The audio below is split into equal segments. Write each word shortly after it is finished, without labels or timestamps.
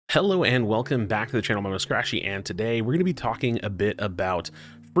Hello and welcome back to the channel. My name is Krashy, and today we're going to be talking a bit about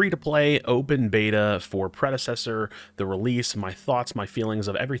free-to-play open beta for Predecessor, the release, my thoughts, my feelings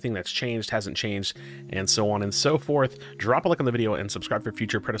of everything that's changed, hasn't changed, and so on and so forth. Drop a like on the video and subscribe for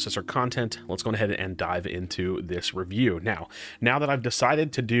future Predecessor content. Let's go ahead and dive into this review. Now that I've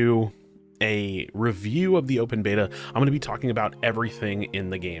decided to do a review of the open beta, I'm going to be talking about everything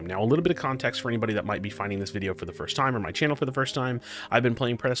in the game. Now, a little bit of context for anybody that might be finding this video for the first time or my channel for the first time. I've been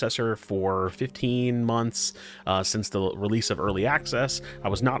playing Predecessor for 15 months since the release of Early Access. I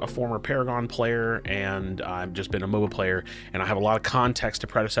was not a former Paragon player, and I've just been a MOBA player, and I have a lot of context to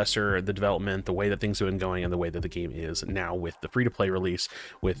Predecessor, the development, the way that things have been going, and the way that the game is now with the free-to-play release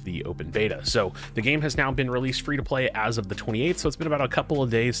with the open beta. So the game has now been released free-to-play as of the 28th, so it's been about a couple of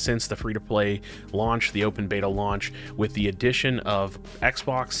days since the free-to-play launch, the open beta launch, with the addition of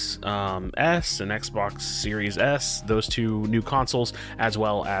Xbox S and Xbox Series S, those two new consoles, as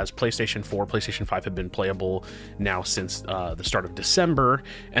well as PlayStation 4. PlayStation 5 have been playable now since the start of December,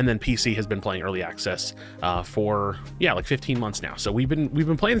 and then PC has been playing early access for like 15 months now. So we've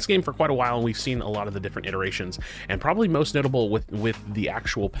been playing this game for quite a while, and we've seen a lot of the different iterations, and probably most notable with the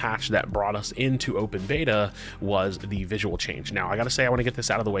actual patch that brought us into open beta was the visual change. Now, I gotta say, I want to get this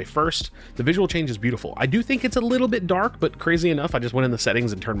out of the way first. The visual change is beautiful. I do think it's a little bit dark, but crazy enough, I just went in the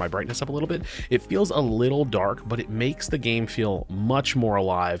settings and turned my brightness up a little bit. It feels a little dark, but it makes the game feel much more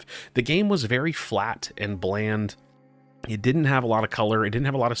alive. The game was very flat and bland. It didn't have a lot of color. It didn't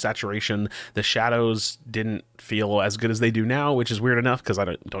have a lot of saturation. The shadows didn't feel as good as they do now, which is weird enough because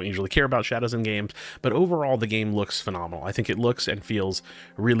I don't usually care about shadows in games. But overall, the game looks phenomenal. I think it looks and feels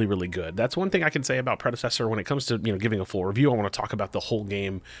really, really good. That's one thing I can say about Predecessor when it comes to giving a full review. I want to talk about the whole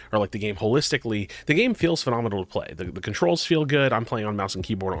game, or like the game holistically. The game feels phenomenal to play. The controls feel good. I'm playing on mouse and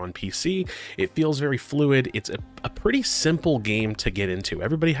keyboard on PC. It feels very fluid. It's a pretty simple game to get into.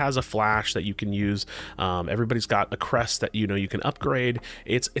 Everybody has a flash that you can use. Everybody's got a crest that you can upgrade.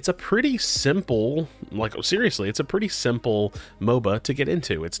 It's a pretty simple, like, seriously, it's a pretty simple MOBA to get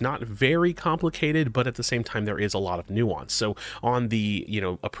into. It's not very complicated, but at the same time there is a lot of nuance. So on the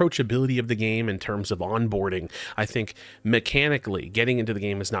approachability of the game in terms of onboarding, I think mechanically getting into the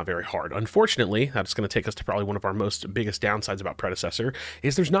game is not very hard. Unfortunately, that's going to take us to probably one of our biggest downsides about Predecessor,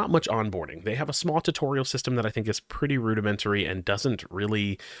 is there's not much onboarding. They have a small tutorial system that I think is pretty rudimentary and doesn't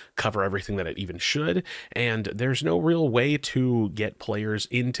really cover everything that it even should, and there's no real way to get players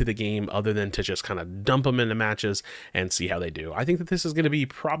into the game other than to just kind of dump them into matches and see how they do. I think that this is going to be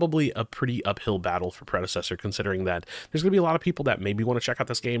probably a pretty uphill battle for Predecessor, considering that there's going to be a lot of people that maybe want to check out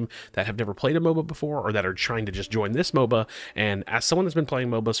this game that have never played a MOBA before, or that are trying to just join this MOBA. And as someone that's been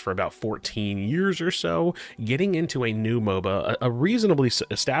playing MOBAs for about 14 years or so, getting into a new MOBA, a reasonably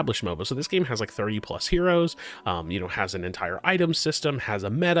established MOBA, so this game has like 30 plus heroes, has an entire item system, has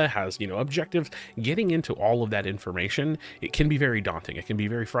a meta, has objectives. Getting into all of that information, it can be very daunting. It can be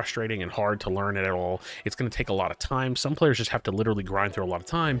very frustrating and hard to learn it at all. It's going to take a lot of time. Some players just have to literally grind through a lot of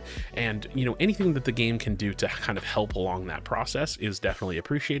time, and anything that the game can do to kind of help along that process is definitely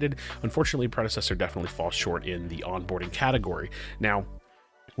appreciated. Unfortunately, Predecessor definitely falls short in the onboarding category. Now,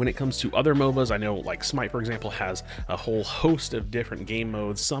 when it comes to other MOBAs, I know like Smite, for example, has a whole host of different game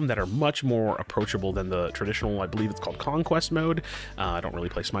modes, some that are much more approachable than the traditional, I believe it's called Conquest mode. I don't really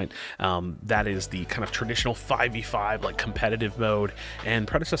play Smite. That is the kind of traditional 5v5, like competitive mode, and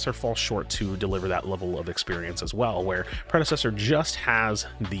Predecessor falls short to deliver that level of experience as well, where Predecessor just has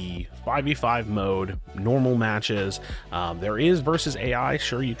the 5v5 mode, normal matches. There is versus AI,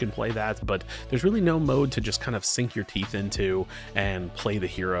 sure, you can play that, but there's really no mode to just kind of sink your teeth into and play the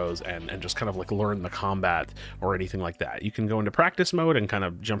heroes and just kind of like learn the combat or anything like that. You can go into practice mode and kind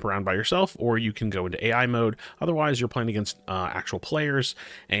of jump around by yourself, or you can go into AI mode. Otherwise, you're playing against actual players,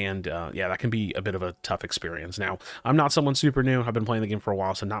 and yeah, that can be a bit of a tough experience. Now, I'm not someone super new. I've been playing the game for a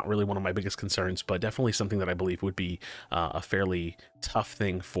while, so not really one of my biggest concerns, but definitely something that I believe would be a fairly tough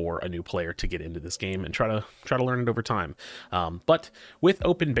thing for a new player to get into this game and try to learn it over time. But with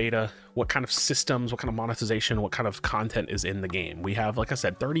open beta, what kind of systems, what kind of monetization, what kind of content is in the game? We have, like I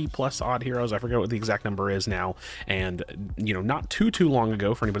said, 30 plus odd heroes. I forget what the exact number is now. And not too long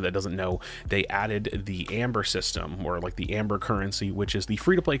ago, for anybody that doesn't know, they added the Amber system, or like the Amber currency, which is the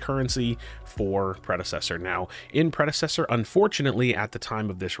free-to-play currency for Predecessor. Now, in Predecessor, unfortunately, at the time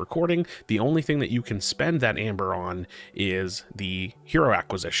of this recording, the only thing that you can spend that Amber on is the hero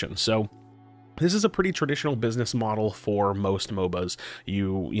acquisition. So This is a pretty traditional business model for most MOBAs.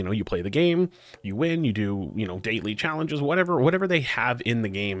 You play the game, you win, you do, daily challenges, whatever they have in the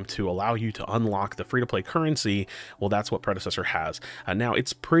game to allow you to unlock the free-to-play currency. Well, that's what Predecessor has. Now,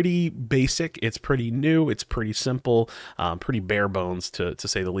 it's pretty basic, it's pretty new, it's pretty simple, pretty bare bones to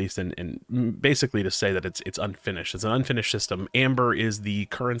say the least, and basically to say that it's unfinished. It's an unfinished system. Amber is the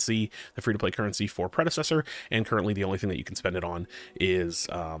currency, the free-to-play currency for Predecessor, and currently the only thing that you can spend it on is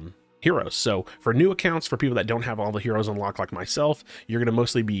heroes. So for new accounts, for people that don't have all the heroes unlocked like myself, you're going to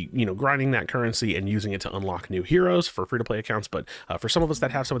mostly be, grinding that currency and using it to unlock new heroes for free-to-play accounts. But for some of us that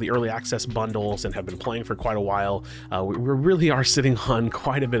have some of the early access bundles and have been playing for quite a while, we really are sitting on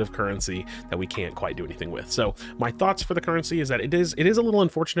quite a bit of currency that we can't quite do anything with. So my thoughts for the currency is that it is a little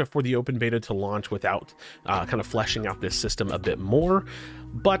unfortunate for the open beta to launch without kind of fleshing out this system a bit more.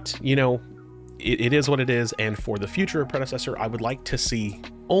 But, it is what it is, and for the future of Predecessor, I would like to see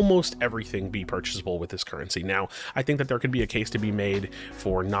almost everything be purchasable with this currency. Now, I think that there could be a case to be made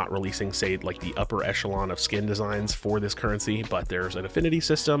for not releasing, say, like the upper echelon of skin designs for this currency, but there's an affinity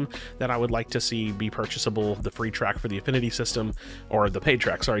system that I would like to see be purchasable, the free track for the affinity system, or the paid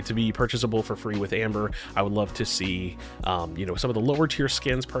track, sorry, to be purchasable for free with Amber. I would love to see, some of the lower tier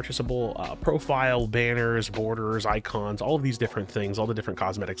skins purchasable, profile, banners, borders, icons, all of these different things, all the different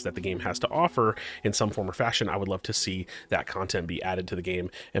cosmetics that the game has to offer in some form or fashion. I would love to see that content be added to the game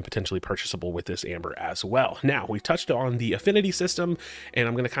and potentially purchasable with this Amber as well. Now, we've touched on the affinity system, and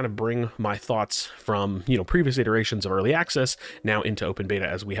I'm going to kind of bring my thoughts from, previous iterations of early access now into open beta,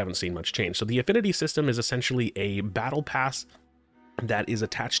 as we haven't seen much change. So the affinity system is essentially a battle pass that is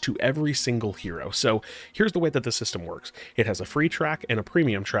attached to every single hero. So here's the way that the system works. It has a free track and a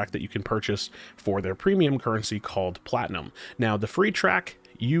premium track that you can purchase for their premium currency called Platinum. Now, the free track,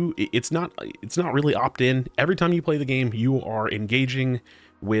 it's not really opt-in. Every time you play the game, you are engaging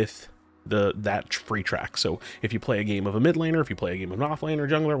with that free track. So if you play a game of a mid laner, if you play a game of an off laner,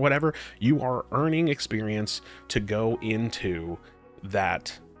 jungler, whatever, you are earning experience to go into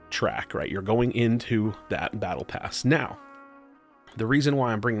that track, right? You're going into that battle pass. Now, the reason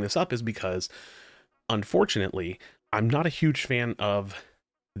why I'm bringing this up is because, unfortunately, I'm not a huge fan of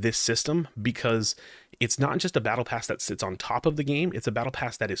this system, because it's not just a battle pass that sits on top of the game, it's a battle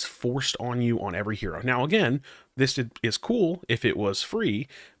pass that is forced on you on every hero. Now, again, this is cool if it was free,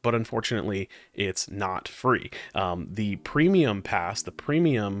 but unfortunately, it's not free. The premium pass, the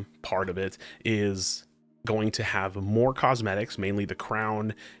premium part of it, is going to have more cosmetics, mainly the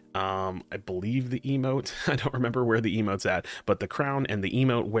crown, I believe the emote, I don't remember where the emote's at, but the crown and the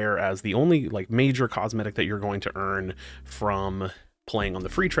emote, whereas the only major cosmetic that you're going to earn from playing on the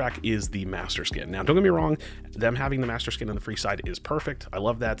free track is the master skin. Now, don't get me wrong, them having the master skin on the free side is perfect. I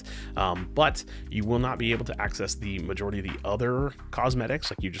love that. But you will not be able to access the majority of the other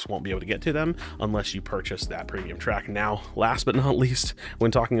cosmetics. You just won't be able to get to them unless you purchase that premium track. Now, last but not least,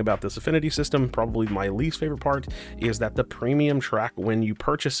 when talking about this affinity system, probably my least favorite part is that the premium track, when you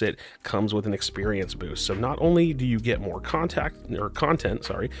purchase it, comes with an experience boost. So not only do you get more content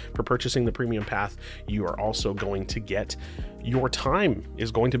for purchasing the premium path, you are also going to get your time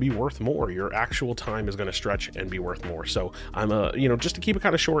is going to be worth more. Your actual time is going to stretch and be worth more. So I'm just to keep it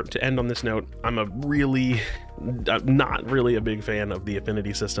kind of short to end on this note, I'm not really a big fan of the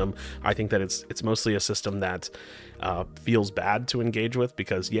affinity system. I think that it's mostly a system that feels bad to engage with,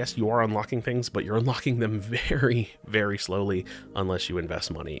 because yes, you are unlocking things, but you're unlocking them very, very slowly unless you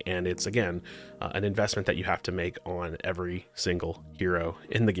invest money. And it's, again, an investment that you have to make on every single hero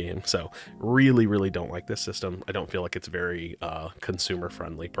in the game. So really, really don't like this system. I don't feel like it's very consumer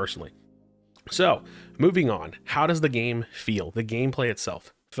friendly personally. So moving on, how does the game feel? The gameplay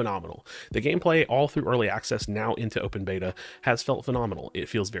itself, phenomenal. The gameplay all through early access now into open beta has felt phenomenal. It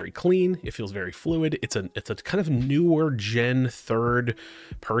feels very clean, it feels very fluid. It's a kind of newer gen third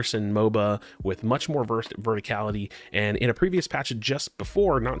person MOBA with much more verticality. And in a previous patch just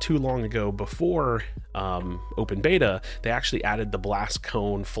before, not too long ago, before open beta, they actually added the blast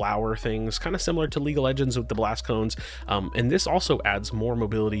cone flower things, kind of similar to League of Legends with the blast cones. And this also adds more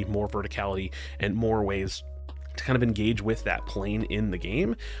mobility, more verticality, and more ways to kind of engage with that plane in the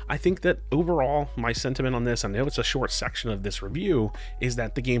game. I think that overall, my sentiment on this, I know it's a short section of this review, is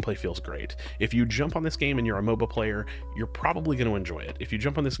that the gameplay feels great. If you jump on this game and you're a MOBA player, you're probably going to enjoy it. If you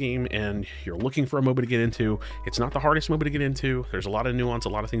jump on this game and you're looking for a MOBA to get into, it's not the hardest MOBA to get into. There's a lot of nuance, a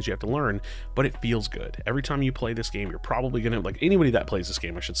lot of things you have to learn, but it feels good. Every time you play this game, you're probably going to, anybody that plays this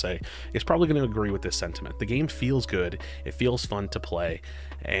game, I should say, is probably going to agree with this sentiment. The game feels good. It feels fun to play.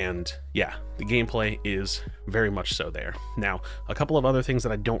 And yeah, the gameplay is very very much so there. Now, a couple of other things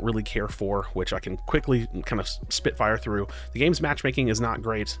that I don't really care for, which I can quickly kind of spitfire through. The game's matchmaking is not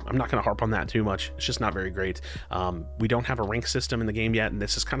great. I'm not going to harp on that too much. It's just not very great. We don't have a rank system in the game yet, and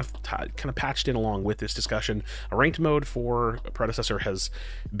this is kind of patched in along with this discussion. A ranked mode for Predecessor has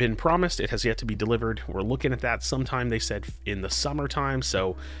been promised. It has yet to be delivered. We're looking at that sometime, they said, in the summertime,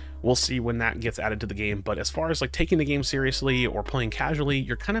 so we'll see when that gets added to the game. But as far as like taking the game seriously or playing casually,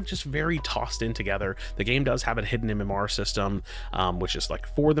 you're kind of just very tossed in together. The game does have a hidden MMR system, which is like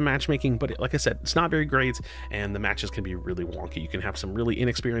for the matchmaking, but like I said, it's not very great, and the matches can be really wonky. You can have some really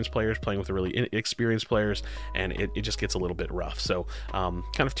inexperienced players playing with the really experienced players, and it just gets a little bit rough. So kind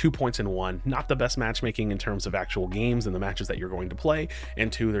of 2 points in one. Not the best matchmaking in terms of actual games and the matches that you're going to play,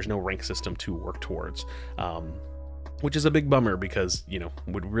 and 2, there's no rank system to work towards. Which is a big bummer because, you know,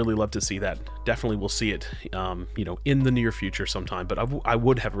 would really love to see that. Definitely will see it, you know, in the near future sometime, but I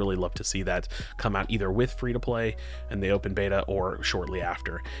would have really loved to see that come out either with free to play and the open beta or shortly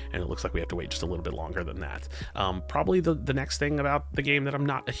after. And it looks like we have to wait just a little bit longer than that. Probably the next thing about the game that I'm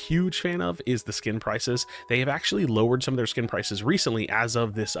not a huge fan of is the skin prices. They have actually lowered some of their skin prices recently as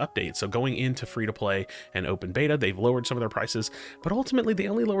of this update. So going into free to play and open beta, they've lowered some of their prices, but ultimately they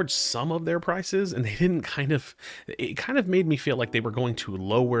only lowered some of their prices, and they didn't it kind of made me feel like they were going to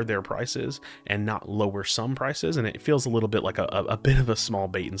lower their prices and not lower some prices, and it feels a little bit like a bit of a small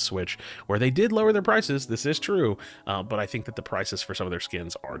bait and switch where they did lower their prices. This is true, but I think that the prices for some of their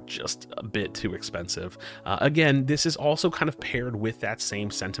skins are just a bit too expensive. Again, this is also kind of paired with that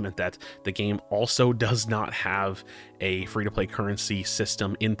same sentiment that the game also does not have a free-to-play currency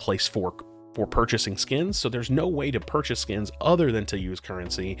system in place for purchasing skins, so there's no way to purchase skins other than to use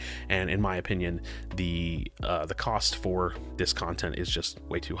currency, and in my opinion the cost for this content is just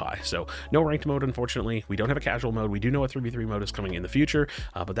way too high. So no ranked mode, unfortunately. We don't have a casual mode. We do know a 3v3 mode is coming in the future,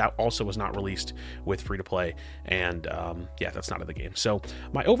 but that also was not released with free to play, and yeah, that's not in the game. So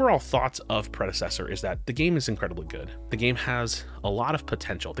my overall thoughts of Predecessor is that the game is incredibly good. The game has a lot of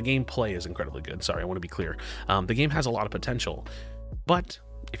potential. The gameplay is incredibly good. Sorry, I want to be clear. The game has a lot of potential, but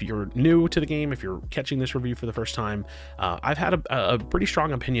if you're new to the game, if you're catching this review for the first time, I've had a pretty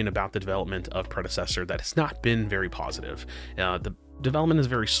strong opinion about the development of Predecessor that has not been very positive. The development is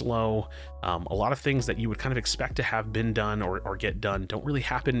very slow. A lot of things that you would kind of expect to have been done or get done don't really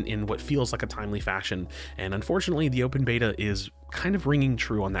happen in what feels like a timely fashion. And unfortunately, the open beta is kind of ringing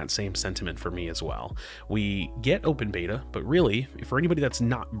true on that same sentiment for me as well. We get open beta, but really, for anybody that's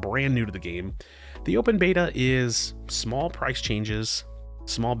not brand new to the game, the open beta is small price changes,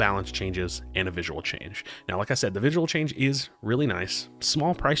 small balance changes, and a visual change. Now, like I said, the visual change is really nice.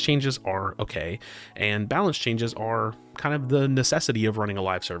 Small price changes are okay, and balance changes are kind of the necessity of running a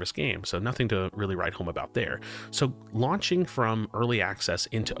live service game, so nothing to really write home about there. So launching from early access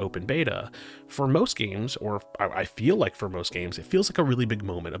into open beta, for most games, or I feel like for most games, it feels like a really big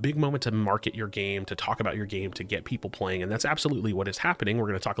moment to market your game, to talk about your game, to get people playing, and that's absolutely what is happening. We're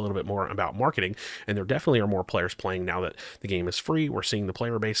going to talk a little bit more about marketing, and there definitely are more players playing now that the game is free. We're seeing the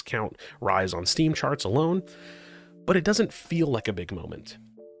player base count rise on Steam charts alone, but it doesn't feel like a big moment.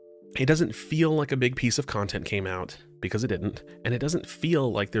 It doesn't feel like a big piece of content came out, because it didn't, and it doesn't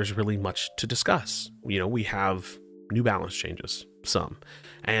feel like there's really much to discuss. You know, we have new balance changes, some,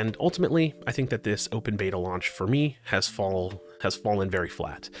 and ultimately I think that this open beta launch for me has fallen very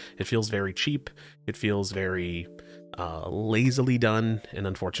flat. It feels very cheap. It feels very lazily done, and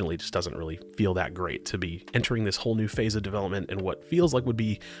unfortunately just doesn't really feel that great to be entering this whole new phase of development in what feels like would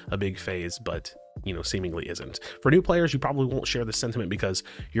be a big phase, but you know, seemingly isn't. For new players, you probably won't share this sentiment because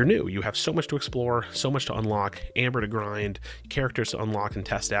you're new. You have so much to explore, so much to unlock, amber to grind, characters to unlock and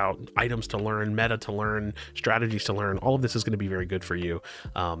test out, items to learn, meta to learn, strategies to learn. All of this is going to be very good for you,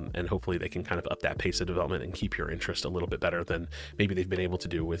 and hopefully they can kind of up that pace of development and keep your interest a little bit better than maybe they've been able to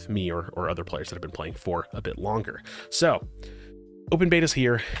do with me or other players that have been playing for a bit longer. So open beta's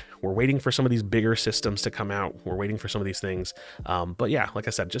here. We're waiting for some of these bigger systems to come out. We're waiting for some of these things. But yeah, like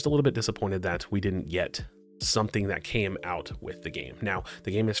I said, just a little bit disappointed that we didn't get something that came out with the game. Now,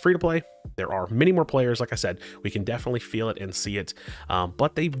 the game is free to play. There are many more players. Like I said, we can definitely feel it and see it.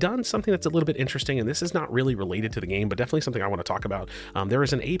 But they've done something that's a little bit interesting, and this is not really related to the game, but definitely something I want to talk about. There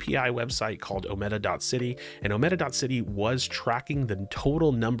is an API website called ometa.city, and ometa.city was tracking the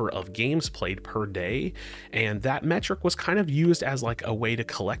total number of games played per day, and that metric was kind of used as like a way to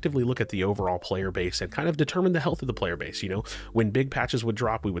collectively look at the overall player base and kind of determine the health of the player base. You know, when big patches would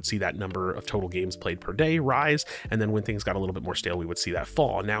drop, we would see that number of total games played per day rise, and then when things got a little bit more stale, we would see that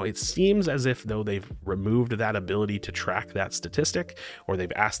fall. Now, it seems as if though they've removed that ability to track that statistic, or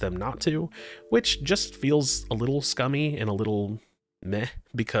they've asked them not to, which just feels a little scummy and a little meh,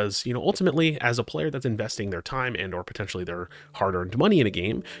 because, you know, ultimately as a player that's investing their time and or potentially their hard-earned money in a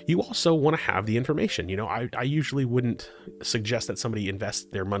game, you also want to have the information. You know, I usually wouldn't suggest that somebody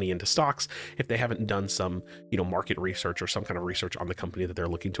invest their money into stocks if they haven't done some, you know, market research or some kind of research on the company that they're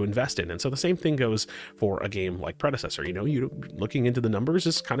looking to invest in. And so the same thing goes for a game like Predecessor. You know, you looking into the numbers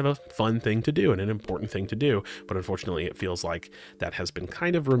is kind of a fun thing to do and an important thing to do, but unfortunately it feels like that has been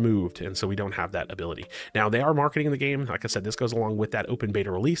kind of removed, and so we don't have that ability. Now, they are marketing the game. Like I said, this goes along with that open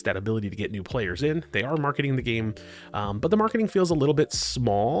beta release, that ability to get new players in. They are marketing the game, but the marketing feels a little bit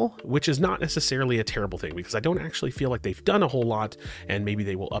small, which is not necessarily a terrible thing, because I don't actually feel like they've done a whole lot, and maybe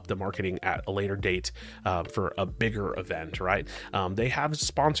they will up the marketing at a later date for a bigger event, right? They have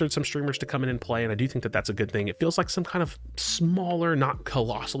sponsored some streamers to come in and play, and I do think that that's a good thing. It feels like some kind of smaller, not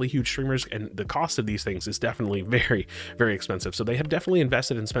colossally huge streamers, and the cost of these things is definitely very, very expensive. So they have definitely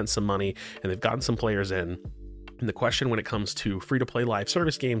invested and spent some money, and they've gotten some players in. And the question when it comes to free-to-play live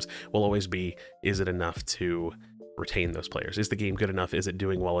service games will always be, is it enough to retain those players? Is the game good enough? Is it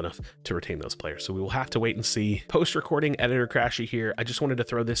doing well enough to retain those players? So we will have to wait and see. Post-recording editor Krashy here. I just wanted to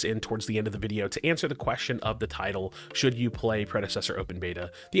throw this in towards the end of the video to answer the question of the title, should you play Predecessor open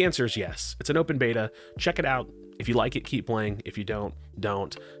beta? The answer is yes. It's an open beta. Check it out. If you like it, keep playing. If you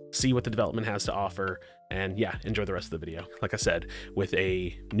don't. See what the development has to offer. And yeah, enjoy the rest of the video. Like I said, with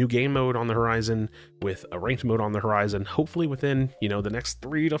a new game mode on the horizon, with a ranked mode on the horizon, hopefully within, you know, the next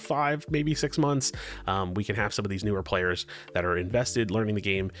 3 to 5, maybe 6 months, we can have some of these newer players that are invested, learning the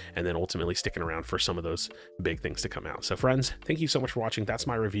game, and then ultimately sticking around for some of those big things to come out. So friends, thank you so much for watching. That's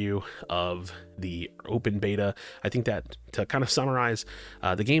my review of the open beta. I think that, to kind of summarize,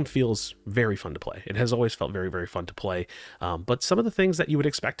 the game feels very fun to play. It has always felt very, very fun to play. But some of the things that you would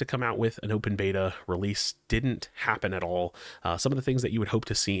expect to come out with an open beta release didn't happen at all. Some of the things that you would hope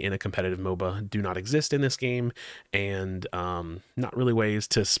to see in a competitive MOBA do not exist in this game, and not really ways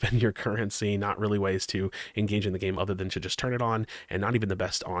to spend your currency, not really ways to engage in the game other than to just turn it on, and not even the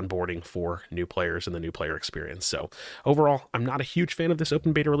best onboarding for new players and the new player experience. So overall, I'm not a huge fan of this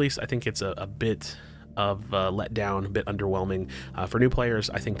open beta release. I think it's a bit of letdown, a bit underwhelming. For new players,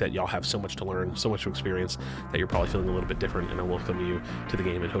 I think that y'all have so much to learn, so much to experience, that you're probably feeling a little bit different, and I welcome you to the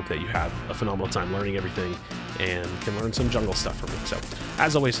game and hope that you have a phenomenal time learning everything and can learn some jungle stuff from it. So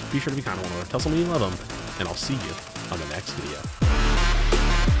as always, be sure to be kind to one another, tell someone you love them, and I'll see you on the next video.